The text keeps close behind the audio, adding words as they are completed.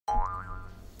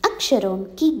अक्षरों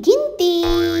की गिनती।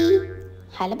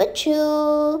 हेलो बच्चों,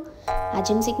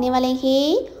 आज हम सीखने वाले हैं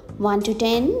 1 to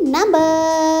 10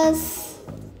 नंबर्स।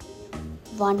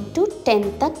 1 to 10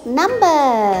 तक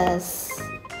नंबर्स।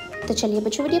 तो चलिए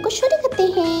बच्चों, वीडियो को शुरू करते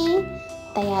हैं।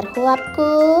 तैयार हो आपको?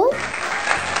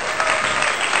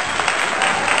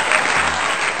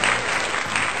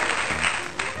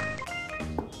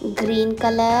 Green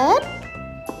colour,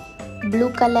 blue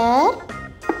colour,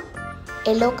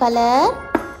 yellow colour,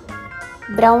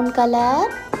 brown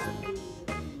colour,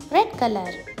 red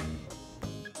colour.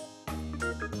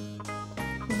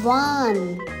 1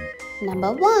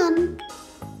 number 1,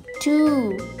 2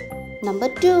 number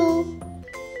 2,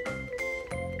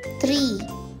 3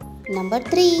 number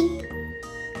 3,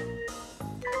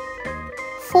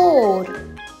 4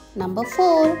 number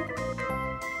 4,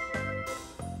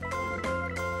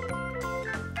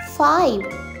 5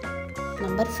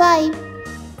 number 5,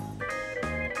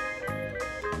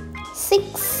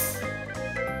 6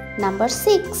 number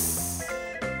 6,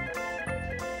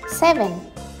 7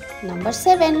 number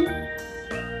 7,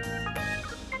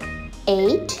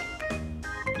 8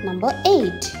 number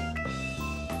 8,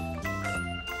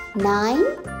 9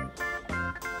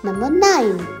 number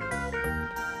 9,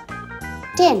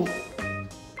 10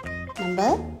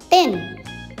 number 10.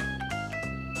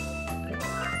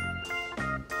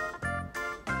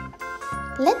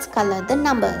 Let's color the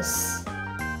numbers.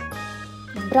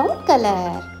 Brown color.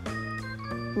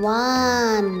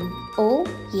 1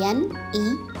 O-N-E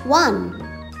 1.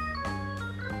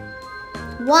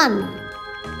 1.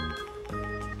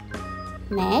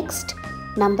 Next,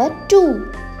 number 2.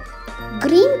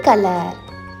 Green color.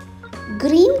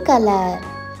 Green color.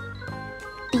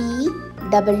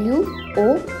 T-W-O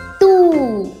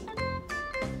 2.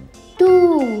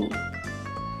 2.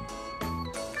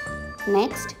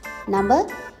 Next, number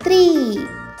 3.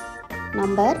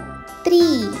 Number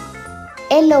 3.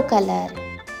 Yellow color.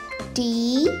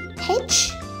 T-H-R-E-E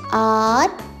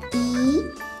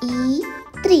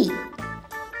 3.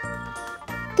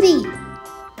 3.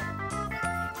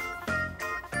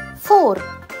 4.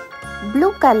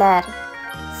 Blue color.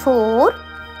 4.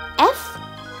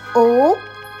 F-O-U-R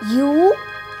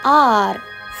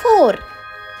 4.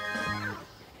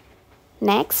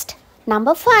 Next,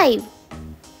 number 5.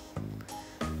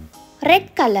 Red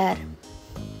color.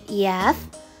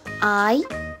 F-I-V-E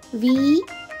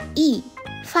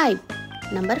 5.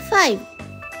 Number 5.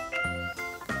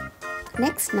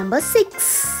 Next, number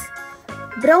 6.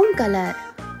 Brown color.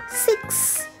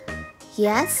 6.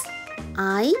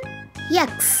 S-I-X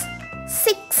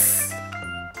 6.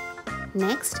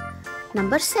 Next,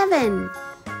 number 7.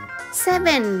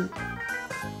 7.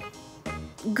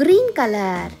 Green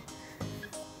color.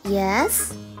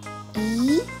 S-E-V-E-N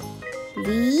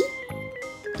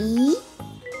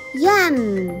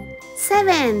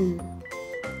 7.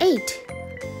 8.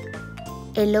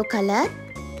 Yellow color.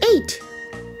 8.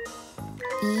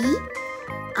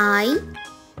 E-I-G-H-T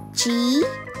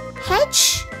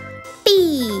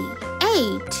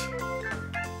 8.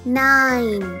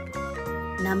 9.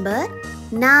 Number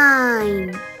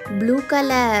 9. Blue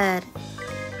color.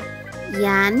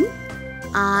 N-I-N-E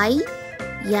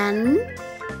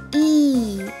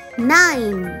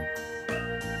 9.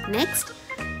 Next,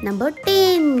 number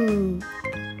 10.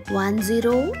 10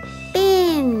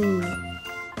 10.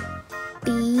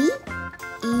 T-E-N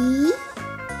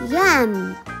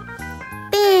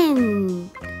 10.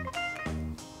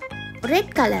 Red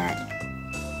color.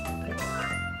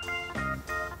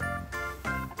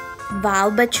 वाव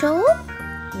बच्चों,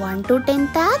 1 to 10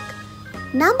 तक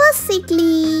number सीख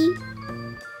ली।